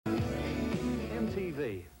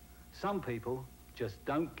Some people just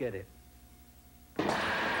don't get it.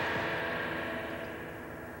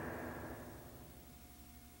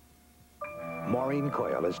 Maureen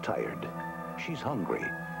Coyle is tired. She's hungry,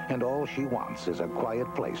 and all she wants is a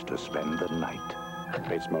quiet place to spend the night.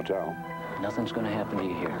 Bates Motel. Nothing's gonna happen to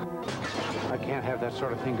you here. I can't have that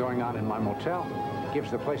sort of thing going on in my motel. It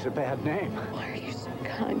gives the place a bad name. Why are you so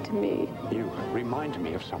kind to me? You remind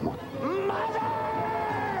me of someone. Mother!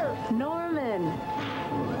 Norman!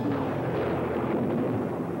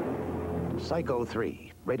 Psycho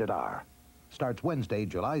 3, rated R. Starts Wednesday,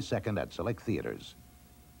 July 2nd at select theaters.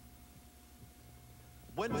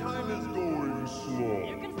 When time is going slow.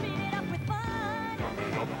 You can speed it up with fun.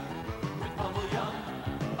 With Bubble Yum.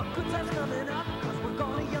 A good time's coming up, cause we're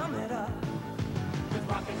gonna yum it up. With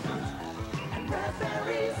rocket fruit and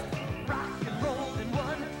raspberries. Rock and roll in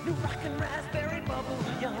one. New rock and raspberry Bubble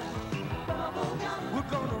Yum. Bubble Yum. We're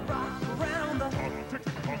gonna rock around the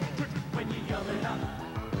when you yum it up.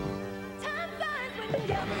 Time flies when you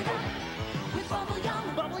yum it up. With Bubble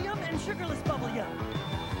Yum. Bubble Yum and sugarless Bubble Yum.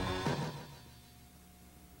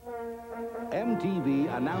 MTV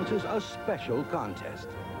announces a special contest.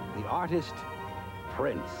 The artist,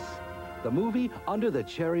 Prince. The movie Under the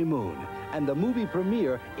Cherry Moon, and the movie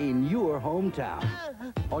premiere in your hometown.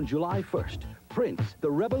 On July 1st, Prince,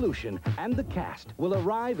 The Revolution, and the cast will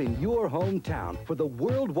arrive in your hometown for the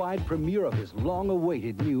worldwide premiere of his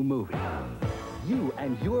long-awaited new movie. You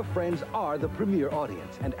and your friends are the premiere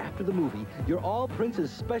audience, and after the movie, you're all Prince's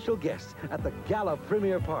special guests at the gala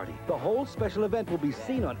premiere party. The whole special event will be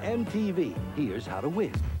seen on MTV. Here's how to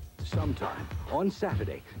win. Sometime on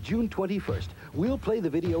Saturday, June 21st, we'll play the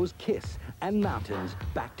videos Kiss and Mountains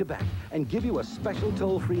back to back and give you a special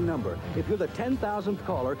toll-free number. If you're the 10,000th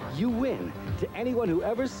caller, you win. To anyone who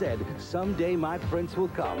ever said, someday my Prince will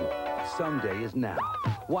come, someday is now.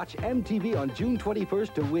 Watch MTV on June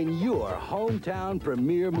 21st to win your hometown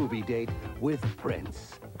premiere movie date with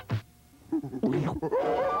Prince.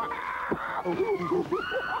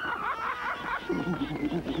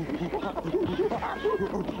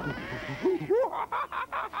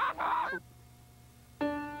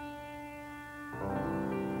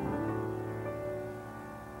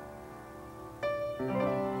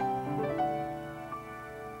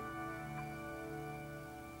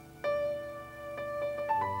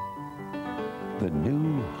 The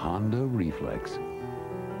new Honda Reflex.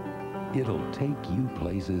 It'll take you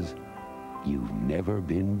places you've never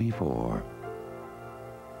been before.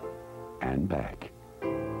 And back.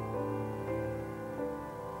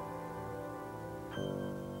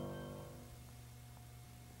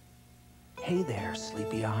 Hey there,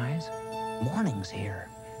 sleepy eyes. Morning's here.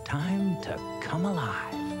 Time to come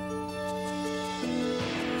alive.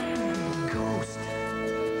 Ghost,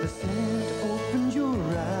 the scent opens your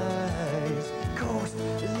eyes. Ghost,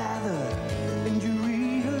 lather, and you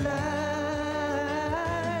realize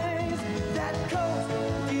that ghost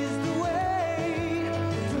is the way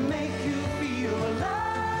to make you feel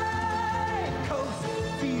alive. Ghost,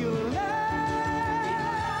 feel alive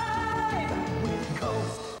with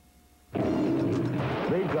Ghost.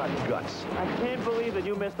 They've got guts. I can't believe that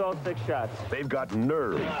you missed all 6 shots. They've got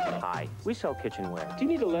nerve. Hi, we sell kitchenware. Do you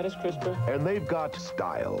need a lettuce crisper? And they've got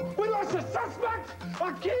style. We lost a suspect,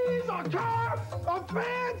 our keys, our car, our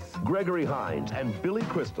pants. Gregory Hines and Billy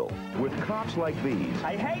Crystal with cops like these.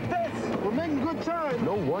 I hate this! We're making good time.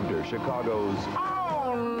 No wonder Chicago's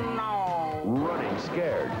Oh, no. running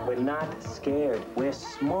scared. We're not scared. We're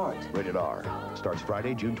smart. Rated R. Starts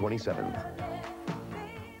Friday, June 27th.